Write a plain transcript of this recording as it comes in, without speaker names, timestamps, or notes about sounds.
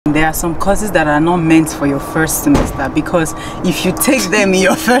There are some courses that are not meant for your first semester, because if you take them in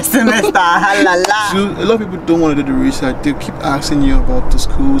your first semester, a lot of people don't want to do the research. They keep asking you about the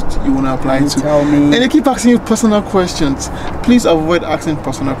schools you want to apply to. Tell me. And they keep asking you personal questions. Please avoid asking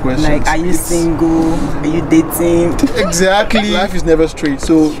personal questions. Like, are you single? Are you dating? Exactly. Life is never straight.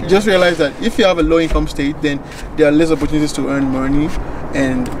 So just realize that if you have a low income state, then there are less opportunities to earn money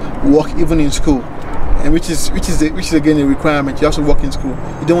and work even in school. And which is again a requirement. You have to work in school.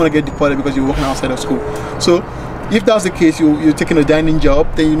 You don't want to get deported because you're working outside of school. So if that's the case, you're taking a dining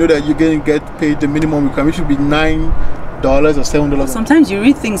job, then you know that you're going to get paid the minimum requirement, which should be $9 or $7. Sometimes you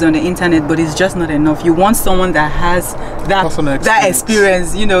read things on the internet, but it's just not enough. You want someone that has that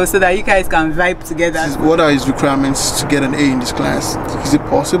experience, you know, so that you guys can vibe together. What are his requirements to get an A in this class? Is it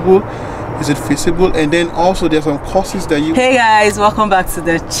possible? Is it feasible? And then also there's some courses that you... Hey guys, welcome back to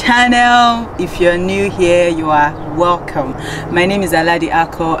the channel. If you're new here, you are welcome. My name is Aladi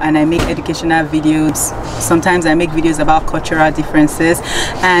Akoh and I make educational videos. Sometimes I make videos about cultural differences.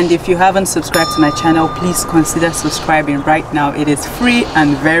 And if you haven't subscribed to my channel, please consider subscribing right now. It is free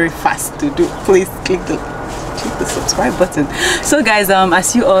and very fast to do. Please click the subscribe button. So guys,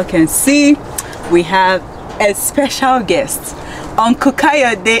 as you all can see, we have a special guest. Uncle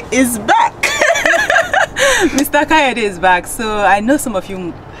Kayode is back. Mr. Kayode is back. So I know some of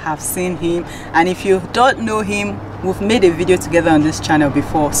you have seen him, and if you don't know him, we've made a video together on this channel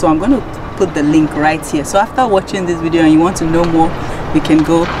before, so I'm going to put the link right here. So after watching this video and you want to know more, we can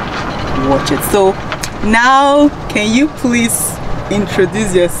go watch it. So now, can you please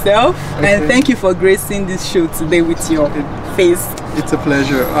introduce yourself? Okay. And thank you for gracing this show today with your face. It's a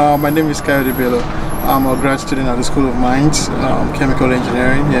pleasure. My name is Kayode. I'm a grad student at the School of Mines, chemical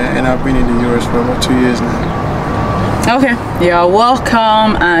engineering, and I've been in the US for about 2 years now. Okay, you're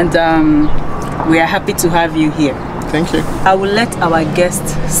welcome, and we are happy to have you here. Thank you. I will let our guest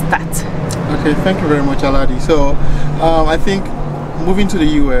start. Okay, thank you very much, Aladi. So I think moving to the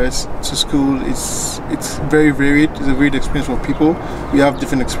US to school, it's very varied. It's a varied experience for people. We have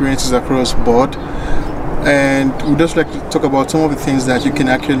different experiences across the board, and we'd just like to talk about some of the things that you can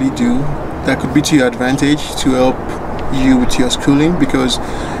actually do that could be to your advantage to help you with your schooling, because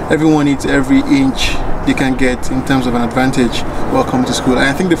everyone needs every inch they can get in terms of an advantage while coming to school. And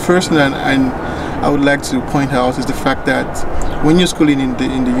I think the first thing that I would like to point out is the fact that when you're schooling in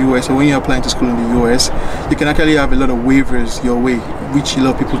the US, or when you're applying to school in the US, you can actually have a lot of waivers your way, which a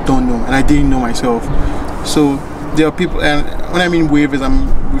lot of people don't know, and I didn't know myself. So there are people, and when I mean waivers,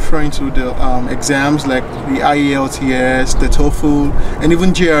 I'm referring to the exams like the IELTS, the TOEFL, and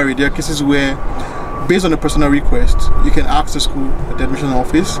even GRE. There are cases where, based on a personal request, you can ask the school at the admission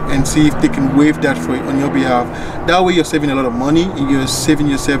office and see if they can waive that for you on your behalf. That way you're saving a lot of money, and you're saving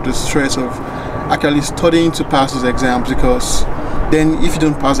yourself the stress of actually studying to pass those exams, because then if you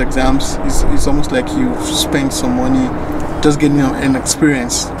don't pass exams, it's almost like you've spent some money just getting an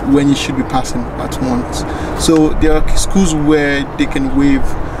experience when you should be passing at once. So there are schools where they can waive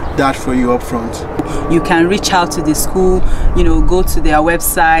that for you up front. You can reach out to the school, you know, go to their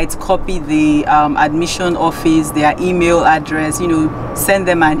website, copy the admission office, their email address, you know, send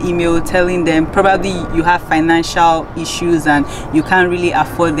them an email telling them probably you have financial issues and you can't really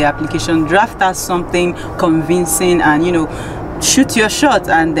afford the application. Draft out something convincing and, you know, shoot your shot,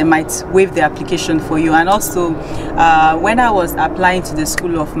 and they might waive the application for you. And also when I was applying to the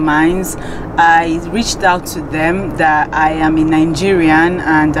School of Mines, I reached out to them that I am a Nigerian,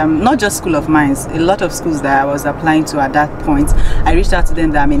 and not just School of Mines, a lot of schools that I was applying to at that point, I reached out to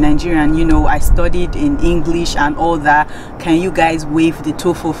them that I'm a Nigerian, you know, I studied in English and all that, can you guys waive the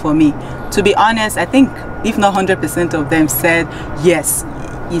TOEFL for me? To be honest, I think if not 100% of them said yes,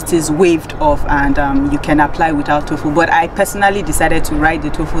 it is waived off, and you can apply without TOEFL. But I personally decided to write the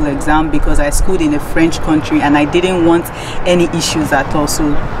TOEFL exam because I schooled in a French country and I didn't want any issues at all. So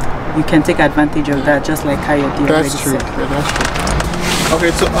you can take advantage of that, just like Kayode. That's true. Yeah, that's true.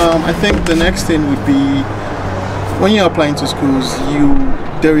 Okay, so I think the next thing would be, when you're applying to schools,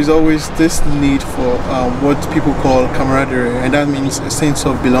 there is always this need for what people call camaraderie, and that means a sense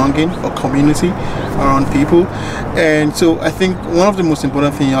of belonging or community around people. And so I think one of the most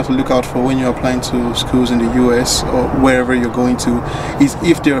important things you have to look out for when you're applying to schools in the US or wherever you're going to is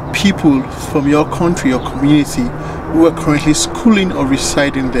if there are people from your country or community who are currently schooling or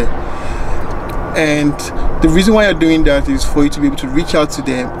residing there. And the reason why you're doing that is for you to be able to reach out to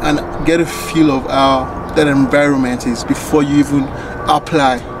them and get a feel of how that environment is before you even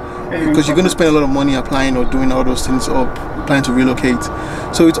apply, because you're going to spend a lot of money applying or doing all those things or planning to relocate.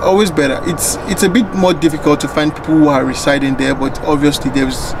 So it's always better. It's a bit more difficult to find people who are residing there, but obviously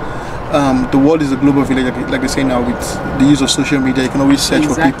there's the world is a global village, like they say now. With the use of social media, you can always search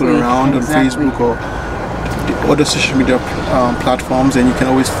for people around on Facebook or the other social media platforms, and you can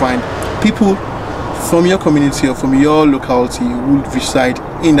always find people from your community or from your locality who reside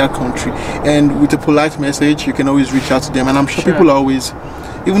in that country. And with a polite message, you can always reach out to them. And I'm sure people are always,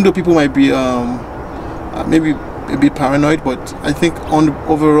 even though people might be maybe a bit paranoid, but I think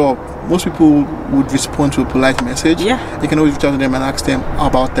overall most people would respond to a polite message. You can always reach out to them and ask them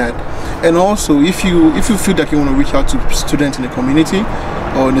about that. And also, if you feel that you want to reach out to students in the community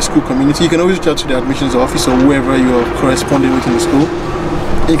or in the school community, you can always reach out to the admissions office or whoever you are corresponding with in the school.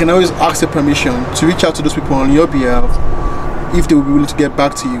 And you can always ask the permission to reach out to those people on your behalf if they will be willing to get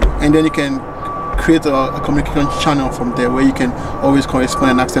back to you. And then you can create a communication channel from there where you can always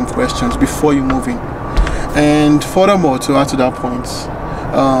correspond and ask them questions before you move in. And furthermore, to add to that point,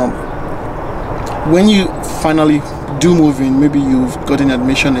 when you finally do move in, maybe you've gotten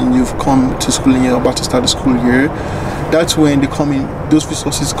admission and you've come to school and you're about to start the school year, that's when those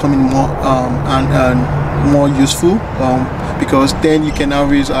resources come in more and more useful, because then you can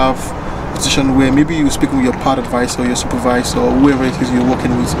always have a position where maybe you speak with your part advisor or your supervisor or whoever it is you're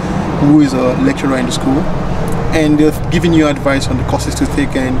working with, who is a lecturer in the school, and they're giving you advice on the courses to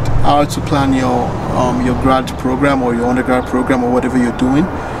take and how to plan your grad program or your undergrad program or whatever you're doing.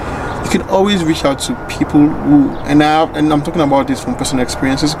 You can always reach out to people who, and I'm talking about this from personal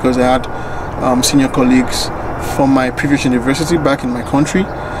experiences, because I had senior colleagues from my previous university back in my country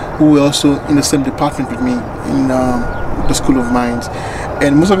who were also in the same department with me in the School of Mines.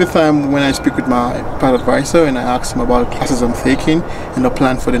 And most of the time when I speak with my part advisor and I ask him about classes I'm taking and the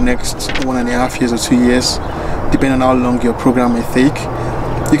plan for the next 1.5 years or 2 years, depending on how long your program may take,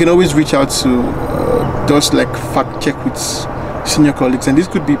 you can always reach out to just like fact check with senior colleagues, and this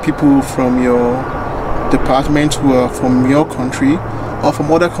could be people from your department who are from your country or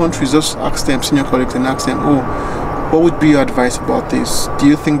from other countries. Just ask them, senior colleagues, and ask them, what would be your advice about this? Do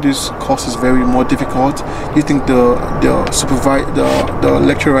you think this course is very more difficult? Do you think the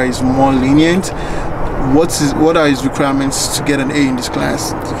lecturer is more lenient? What are his requirements to get an A in this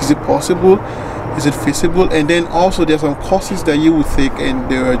class? Is it possible? Is it feasible? And then also there's some courses that you would take and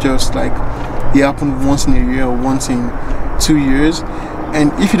they are just like they happen once in a year or once in 2 years,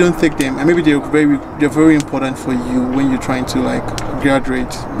 and if you don't take them, and maybe they're very important for you when you're trying to like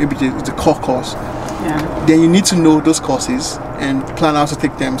graduate, maybe it's a core course, then you need to know those courses and plan how to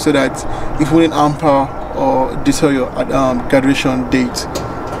take them so that it wouldn't hamper or deter your graduation date.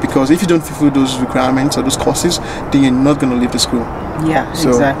 Because if you don't fulfill those requirements or those courses, then you're not going to leave the school.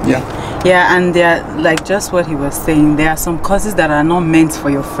 Exactly. And they're like just what he was saying, there are some courses that are not meant for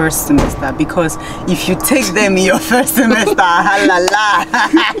your first semester, because if you take them in your first semester,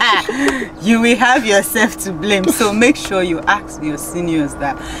 you will have yourself to blame. So make sure you ask your seniors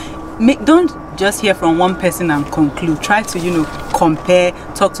that. Don't just hear from one person and conclude. Try to compare,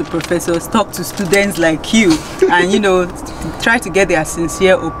 talk to professors, talk to students like you, and try to get their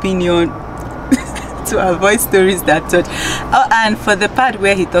sincere opinion to avoid stories that touch. And for the part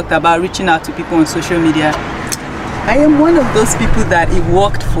where he talked about reaching out to people on social media, I am one of those people that it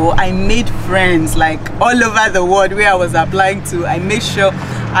worked for. I made friends like all over the world where I was applying to. I made sure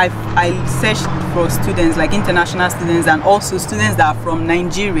I searched for students, like international students, and also students that are from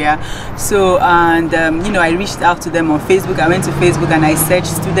Nigeria. So, and I reached out to them on Facebook. I went to Facebook and I searched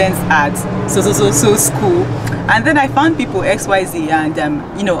students at so school, and then I found people XYZ, and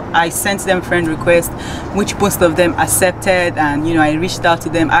I sent them friend requests, which most of them accepted, and I reached out to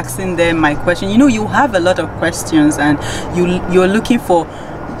them asking them my question. You have a lot of questions, and you're looking for,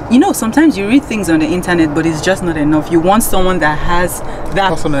 sometimes you read things on the internet, but it's just not enough. You want someone that has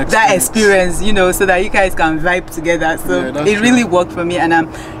that experience, so that you guys can vibe together. So it really worked for me. And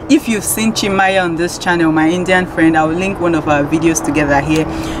if you've seen Chimaya on this channel, my Indian friend, I'll link one of our videos together here.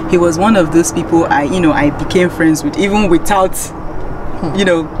 He was one of those people I became friends with, even without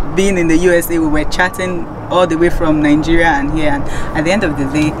being in the USA. We were chatting all the way from Nigeria and here, and at the end of the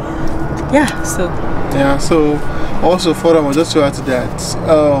day, so also furthermore, just to add to that,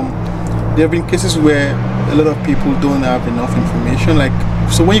 there have been cases where a lot of people don't have enough information. Like,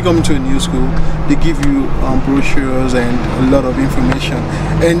 so when you come into a new school, they give you brochures and a lot of information,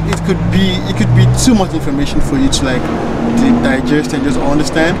 and it could be too much information for you to like digest and just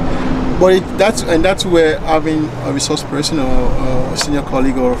understand. But that's where having a resource person or a senior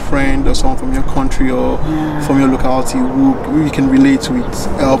colleague or a friend or someone from your country or from your locality who you can relate with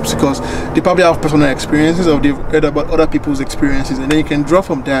helps, because they probably have personal experiences or they've read about other people's experiences, and then you can draw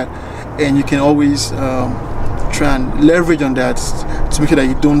from that, and you can always try and leverage on that to make sure that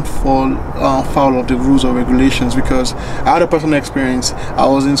you don't fall foul of the rules or regulations. Because I had a personal experience. I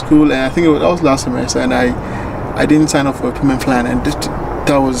was in school, and I think that was last semester, and I didn't sign up for a payment plan, and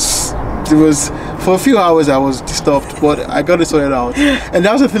that was, it was, for a few hours I was disturbed, but I got it sorted out. And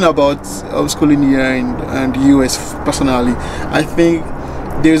that's the thing about schooling here in the US. Personally, I think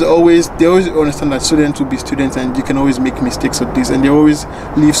they always understand that students will be students, and you can always make mistakes with this, and they always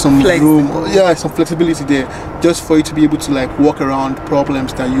leave some room, some flexibility there, just for you to be able to like walk around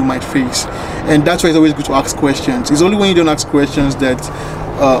problems that you might face. And that's why it's always good to ask questions. It's only when you don't ask questions that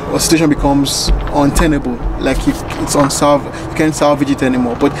a situation becomes untenable, like it's you can't salvage it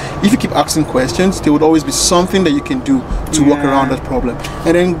anymore. But if you keep asking questions, there would always be something that you can do to work around that problem.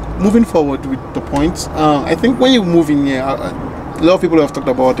 And then moving forward with the points, I think when you move in here, a lot of people have talked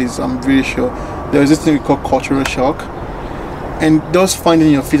about this. I'm really sure there is this thing we call cultural shock, and thus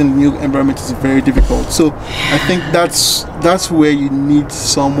finding your feet in the new environment is very difficult. So I think that's where you need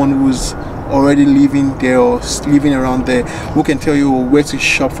someone who's already living there or living around there, who can tell you where to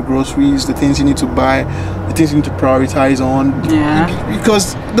shop for groceries, the things you need to buy, the things you need to prioritize on.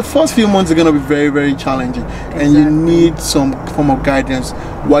 Because the first few months are going to be very, very challenging, and you need some form of guidance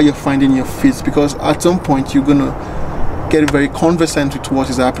while you're finding your feet, because at some point you're going to get very conversant with what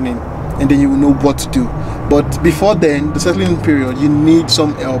is happening, and then you will know what to do. But before then, the settling period, you need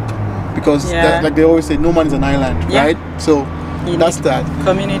some help, because like they always say, no man is an island, right? So that's that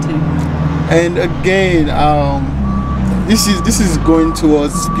community. And again, this is going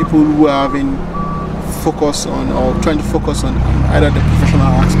towards people who are having focus on, or trying to focus on either the professional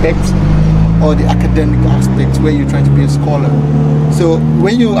aspects or the academic aspects, where you're trying to be a scholar. So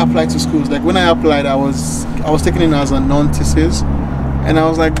when you apply to schools, like when I applied, I was taken in as a non-thesis, and I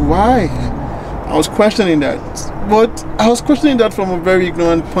was like, why? I was questioning that, but I was questioning that from a very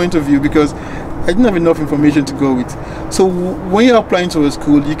ignorant point of view, because I didn't have enough information to go with. So when you're applying to a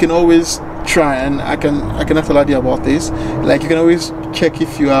school, you can always try, and I can ask Aladi about this. Like, you can always check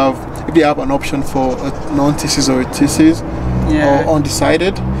if they have an option for a non-thesis or a thesis, or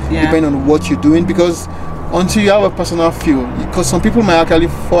undecided, depending on what you're doing. Because until you have a personal feel, because some people might actually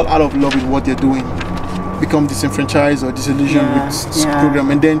fall out of love with what they're doing, become disenfranchised or disillusioned with this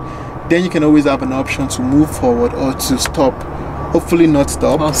program, and then you can always have an option to move forward or to stop. Hopefully not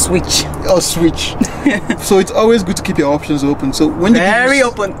stop. Or switch. So it's always good to keep your options open. So when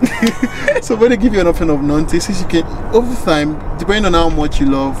open. So when they give you an option of non-thesis, you can, over time, depending on how much you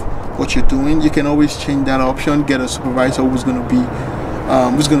love what you're doing, you can always change that option, get a supervisor who's going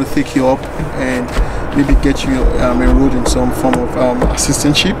to take you up and maybe get you enrolled in some form of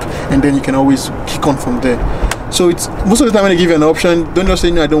assistantship, and then you can always kick on from there. So it's most of the time when they give you an option, don't just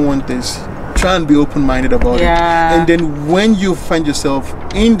say, no, I don't want this. Try and be open-minded about it, and then when you find yourself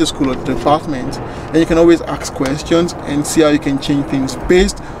in the school or the department, then you can always ask questions and see how you can change things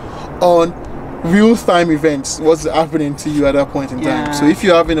based on real-time events, what's happening to you at that point in time. So if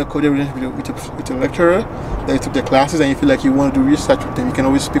you're having a cordial relationship with a lecturer that you took their classes, and you feel like you want to do research with them, you can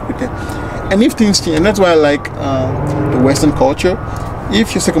always speak with them. And if things change, and that's why I like the Western culture,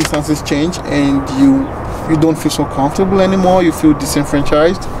 if your circumstances change and you don't feel so comfortable anymore, you feel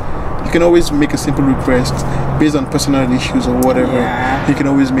disenfranchised, you can always make a simple request based on personal issues or whatever. You can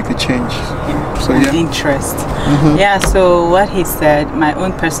always make a change. So interest. So what he said, my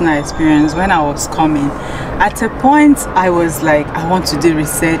own personal experience, when I was coming, at a point I was like, I want to do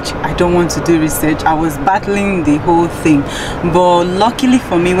research, I don't want to do research. I was battling the whole thing. But luckily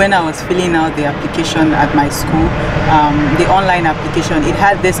for me, when I was filling out the application at my school, the online application, it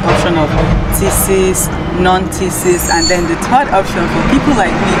had this option of thesis, non-thesis, and then the third option for people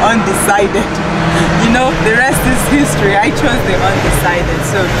like me, undecided. You know, the rest is history. I chose the undecided.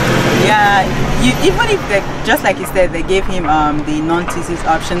 So even if they, just like he said, they gave him the non-thesis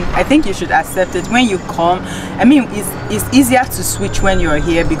option, I think you should accept it. When you come, I mean, it's easier to switch when you're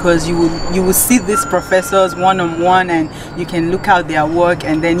here, because you will see these professors one-on-one, and you can look out their work,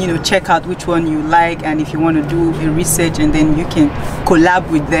 and then check out which one you like, and if you want to do a research, and then you can collab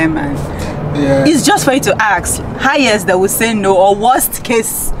with them. And it's just for you to ask. Highest, they will say no, or worst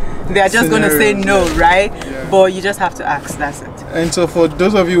case, they are just going to say no, right? But you just have to ask. That's it. And so for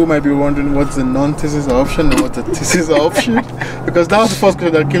those of you who might be wondering what's the non-thesis option and what's the thesis option, because that was the first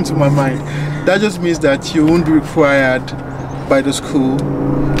question that came to my mind. That just means that you won't be required by the school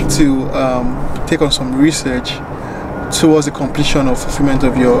to take on some research towards the completion of fulfillment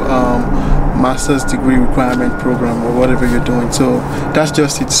of your master's degree requirement program or whatever you're doing. So that's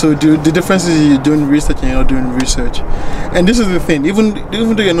just it. So the difference is you're doing research and you're not doing research. And this is the thing, even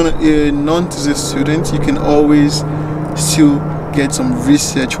though you're not a non-thesis student, you can always still get some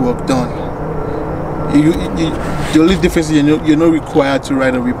research work done. The only difference is you're not required to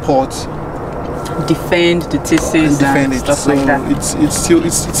write a report, defend the thesis, and defend it. Stuff So like that.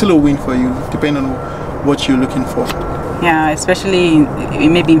 it's still a win for you, depending on what you're looking for. Yeah, especially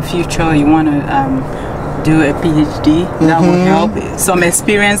maybe in future you want to do a PhD. That will help. Some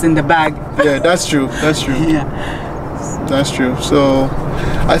experience in the bag. Yeah, that's true. That's true. Yeah, that's true. So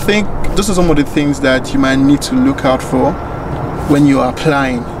I think those are some of the things that you might need to look out for when you are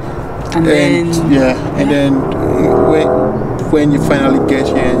applying. And then when you finally get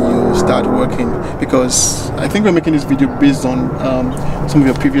here and you start working, because I think we're making this video based on some of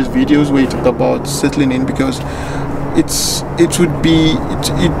your previous videos where you talked about settling in, because it's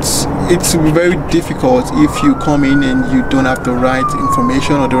very difficult if you come in and you don't have the right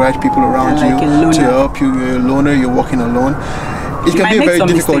information or the right people around you to help you. You're a loner, you're working alone. It can be very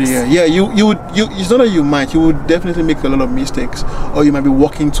difficult here. Yeah, you would it's not that you might, you would definitely make a lot of mistakes, or you might be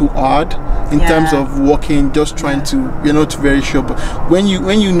working too hard in terms of working, just trying to, you're not very sure. But when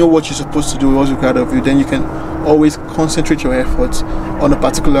you know what you're supposed to do, what's required of you, then you can always concentrate your efforts on a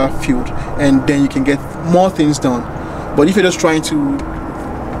particular field, and then you can get more things done. But if you're just trying to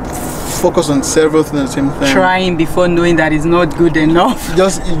focus on several things at the same time, trying before knowing that it's not good enough,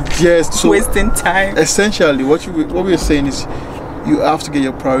 so wasting time. Essentially, what we're saying is, you have to get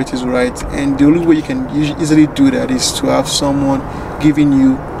your priorities right, and the only way you can easily do that is to have someone giving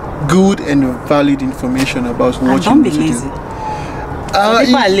you good and valid information about what you need to do.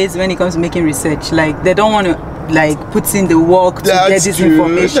 People are lazy when it comes to making research. Like, they don't want to put in the work to get this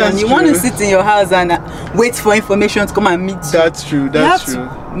information. You want to sit in your house and wait for information to come and meet you. That's true. That's true.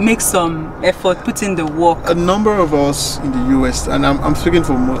 Make some effort, put in the work. A number of us in the US, and I'm speaking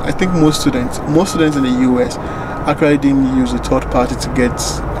for I think most students in the US actually didn't use a third party to get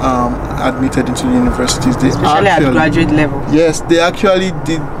admitted into the universities. Especially at graduate level. Yes, they actually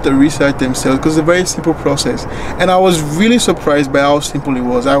did the research themselves, because it's a very simple process. And I was really surprised by how simple it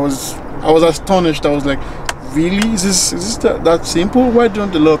was. I was astonished. I was like, really? Is this that simple? Why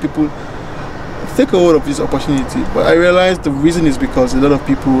don't a lot of people take a hold of this opportunity? But I realized the reason is because a lot of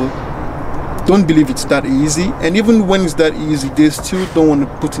people don't believe it's that easy, and even when it's that easy, they still don't want to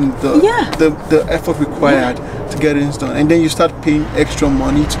put in the effort required to get it done. And then you start paying extra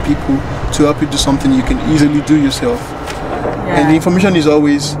money to people to help you do something you can easily do yourself. And the information is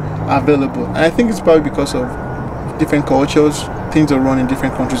always available. And I think it's probably because of different cultures. Things are run in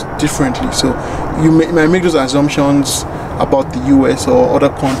different countries differently, so you might make those assumptions about the US or other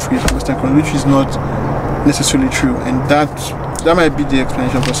countries, Western countries, which is not necessarily true, and that might be the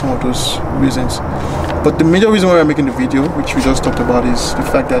explanation for some of those reasons. But the major reason why we're making the video, which we just talked about, is the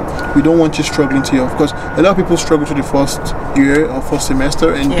fact that we don't want you struggling to of course, a lot of people struggle to the first year or first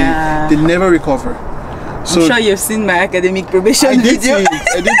semester, and they never recover. So I'm sure you've seen my academic probation video.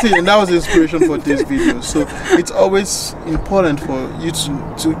 I did see, and that was the inspiration for this video. So it's always important for you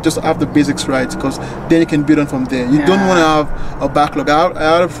to just have the basics right, because then you can build on from there. You don't want to have a backlog.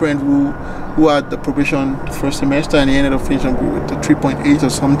 I had a friend who had the probation first semester, and he ended up finishing with the 3.8 or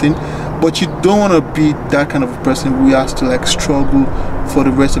something. But you don't want to be that kind of a person who has to struggle for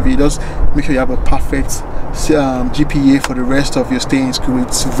the rest of it. Just make sure you have a perfect GPA for the rest of your stay in school.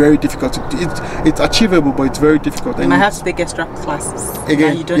 It's very difficult. It's achievable, but it's very difficult. And you might have to take extra classes.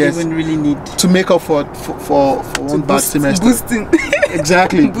 Again, you don't even really need to make up for one bad semester. Boosting.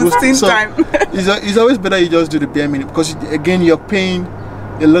 Exactly. Boosting time. It's always better you just do the bare minimum, because again, you're paying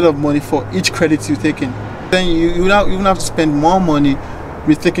a lot of money for each credit you're taking. Then you even have to spend more money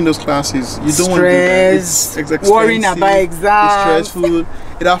with taking those classes. You don't want to do that. It's worrying about exams. It's stressful.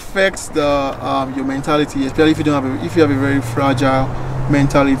 It affects the your mentality, especially if you have a very fragile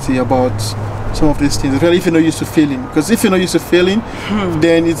mentality about some of these things. Especially if you're not used to failing. Because if you're not used to failing,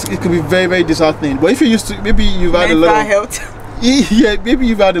 then it could be very, very disheartening. But if you're used to, maybe you've had a lot of health. Yeah, maybe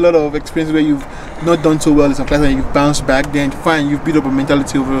you've had a lot of experience where you've not done so well in some classes and you've bounced back, then fine, you've built up a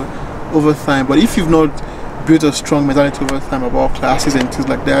mentality over time. But if you've not built a strong mentality over time about classes and things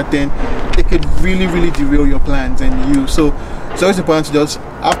like that, then it could really, really derail your plans and you. So it's always important to just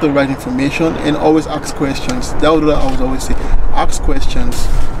have the right information and always ask questions. That's what I would always say. Ask questions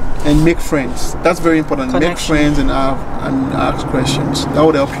and make friends. That's very important. Make friends and ask questions. That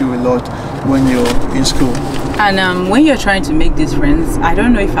would help you a lot when you're in school. And when you're trying to make these friends, I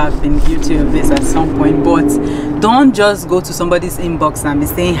don't know if I've been guilty of this at some point, but don't just go to somebody's inbox and be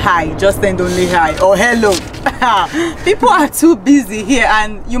saying hi. Just send only hi or hello. People are too busy here,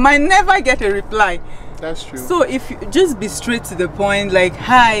 and you might never get a reply. That's true. So if you just be straight to the point, like,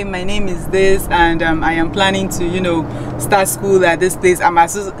 hi, my name is this, and I am planning to, start school at this place.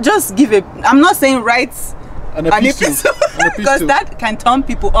 Just give I'm not saying write And a epistle. Because that can turn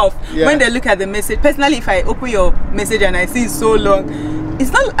people off when they look at the message. Personally, if I open your message and I see it's so long,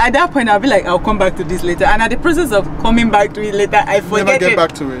 it's not at that point I'll be like, I'll come back to this later. And at the process of coming back to it later, I forget Never get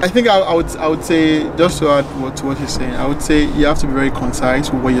back to it. I think I would say, just to add to what you're saying, I would say you have to be very concise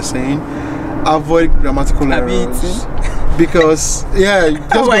with what you're saying. Avoid grammatical errors. Because just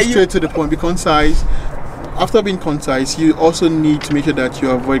go straight to the point. Be concise. After being concise, you also need to make sure that you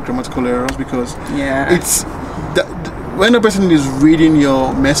avoid grammatical errors, because it's when a person is reading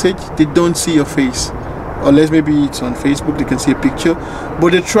your message, they don't see your face, unless maybe it's on Facebook, they can see a picture,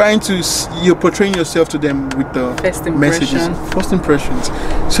 but they're trying to, you're portraying yourself to them with the messages, first impressions.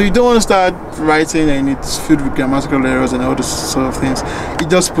 So you don't want to start writing and it's filled with grammatical errors and all those sort of things. It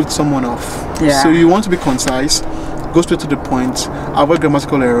just puts someone off. So you want to be concise, go straight to the point, avoid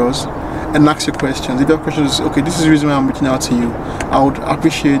grammatical errors, and ask your questions. If you have questions, okay, this is the reason why I'm reaching out to you. I would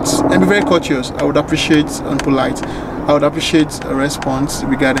appreciate, and be very courteous, I would appreciate, and polite, I would appreciate a response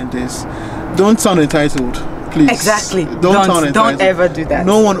regarding this. Don't sound entitled, please. Exactly. Don't sound entitled. Don't ever do that.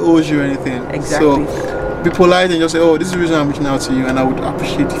 No one owes you anything. Exactly. So be polite and just say, oh, this is the reason I'm reaching out to you, and I would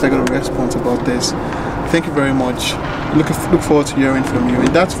appreciate if I got a response about this. Thank you very much. Look forward to hearing from you. And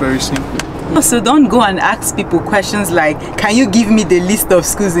that's very simple. So don't go and ask people questions like, can you give me the list of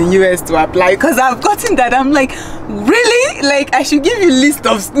schools in US to apply? Because I've gotten that. I'm like, really? Like, I should give you a list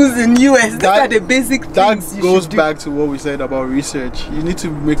of schools in US? These are the basic things that goes back to what we said about research. You need to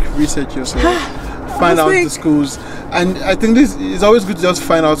make research yourself. Find out the schools. And I think this is always good to just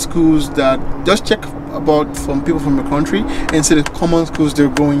find out schools that, just check about from people from the country and see the common schools they're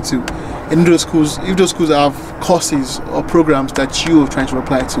going to. And those schools, if those schools have courses or programs that you are trying to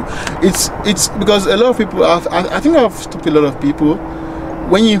apply to, it's because a lot of people have, I think I've stopped a lot of people.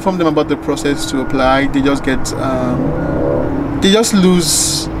 When you inform them about the process to apply, they just get they just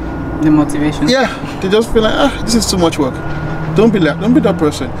lose the motivation. They just feel like, this is too much work. Don't be that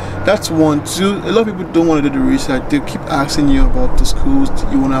person. That's one. Two, a lot of people don't want to do the research. They keep asking you about the schools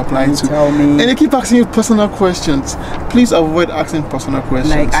you want to apply to. Tell me. And they keep asking you personal questions. Please avoid asking personal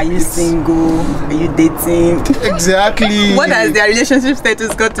questions. Like, are you single? Are you dating? Exactly. What has their relationship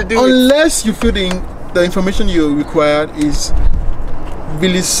status got to do with? Unless you feel the information you required is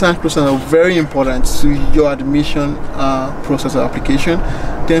really sacrosanct or very important to your admission process or application,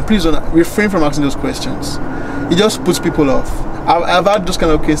 then please don't refrain from asking those questions. It just puts people off. I've had those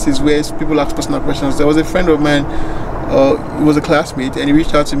kind of cases where people ask personal questions. There was a friend of mine, he was a classmate, and he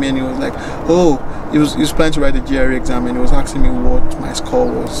reached out to me and he was like, oh, he was planning to write the GRE exam, and he was asking me what my score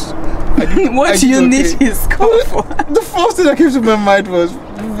was. What do you need his score for? The first thing that came to my mind was,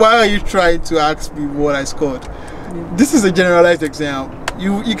 why are you trying to ask me what I scored? This is a generalized exam.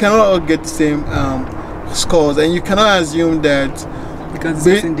 You cannot all get the same scores, and you cannot assume that because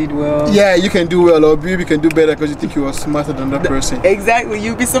this person did well. Yeah, you can do well, or you can do better because you think you are smarter than that person. Exactly,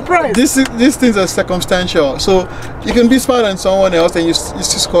 you'll be surprised. These things are circumstantial. So you can be smarter than someone else, and you still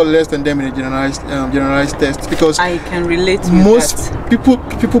score less than them in a generalized test, because I can relate to most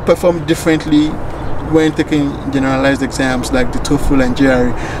people perform differently when taking generalized exams like the TOEFL and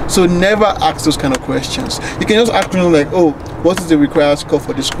GRE. So never ask those kind of questions. You can just ask them like, oh, what is the required score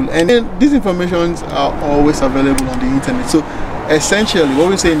for this school? And then these informations are always available on the internet. So essentially what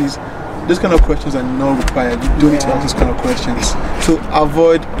we're saying is those kind of questions are not required. You don't need to ask those kind of questions. So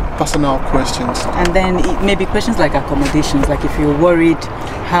avoid personal questions. And then maybe questions like accommodations, like if you're worried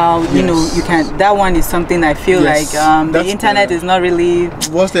how you know you can, that one is something I feel like the internet is not really.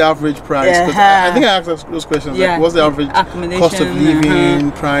 What's the average price? I think I asked those questions, like what's the average cost of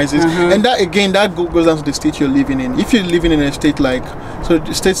living, prices, and that again that goes down to the state you're living in. If you're living in a state like, so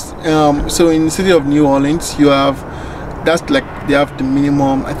the states, so in the city of New Orleans, you have, that's like they have the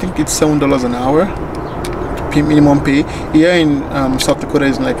minimum, I think it's $7 an hour minimum pay. Here in South Dakota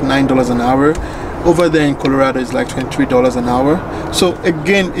is like $9 an hour. Over there in Colorado is like $23 an hour. So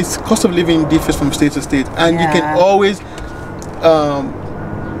again, it's cost of living differs from state to state, and you can always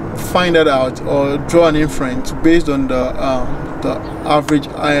find that out or draw an inference based on the average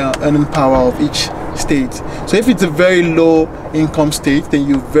earning power of each state. So if it's a very low income state, then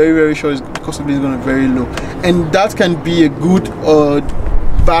you're very sure the cost of living is going to be very low, and that can be a good or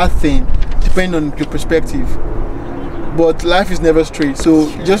bad thing depending on your perspective. But life is never straight, so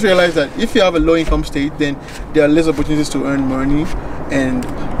just realize that if you have a low income state, then there are less opportunities to earn money and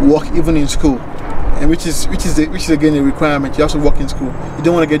work even in school, and which is again a requirement. You have to work in school. You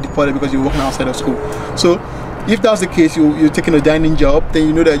don't want to get deported because you're working outside of school. So if that's the case, you're taking a dining job, then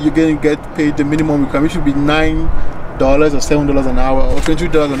you know that you're going to get paid the minimum requirement, which should be $9 $8 or $7 an hour or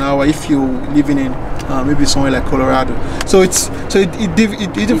 $22 an hour if you're living in maybe somewhere like Colorado. So it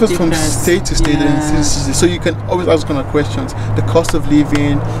differs from state to state, and so you can always ask kind of questions: the cost of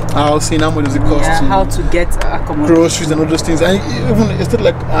living, housing, how much does it cost to how to get accommodation, groceries, and all those things. And even instead,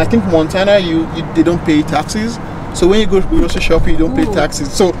 like I think Montana, they don't pay taxes. So when you go grocery shopping, you don't pay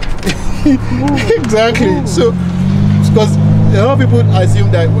taxes. So exactly. So because a lot of people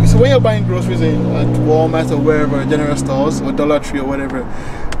assume that, so when you're buying groceries at Walmart or wherever, general stores or Dollar Tree or whatever,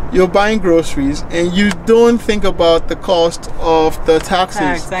 you're buying groceries and you don't think about the cost of the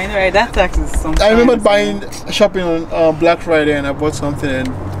taxes. I know, right? That tax is sometimes. I remember shopping on Black Friday, and I bought something, and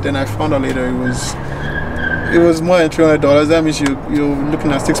then I found out later it was more than $300. That means you're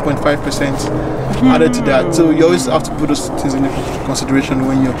looking at 6.5% added to that. So you always have to put those things into consideration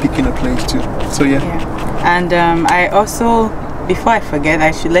when you're picking a place too. So yeah. And I also, before I forget,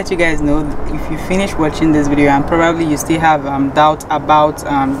 I should let you guys know, if you finish watching this video and probably you still have doubt about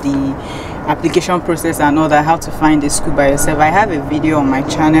the application process and all that, how to find a school by yourself, I have a video on my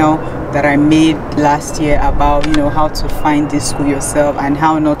channel that I made last year about, you know, how to find this school yourself and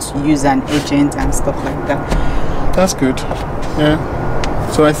how not to use an agent and stuff like that. That's good. Yeah.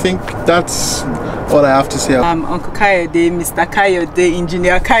 So I think that's all I have to say. Uncle Kayode, Mr. Kayode,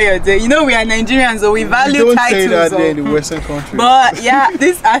 Engineer Kayode. You know, we are Nigerians, so we value titles. Don't say that there in the Western countries. But yeah,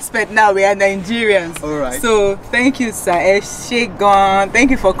 this aspect now, we are Nigerians. All right. So thank you, sir. Shegon.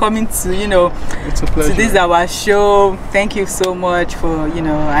 Thank you for coming to, you know, it's a pleasure. To this our show. Thank you so much for, you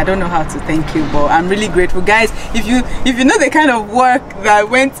know, I don't know how to thank you, but I'm really grateful, guys. If you know the kind of work that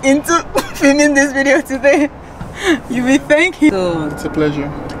went into filming this video today, you will thank him. So it's a pleasure.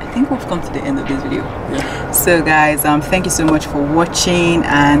 I think we've come to the end of this video. Yeah. So guys, thank you so much for watching,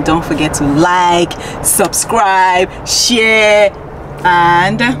 and don't forget to like, subscribe, share,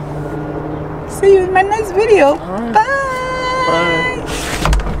 and see you in my next video. Right. Bye. Bye.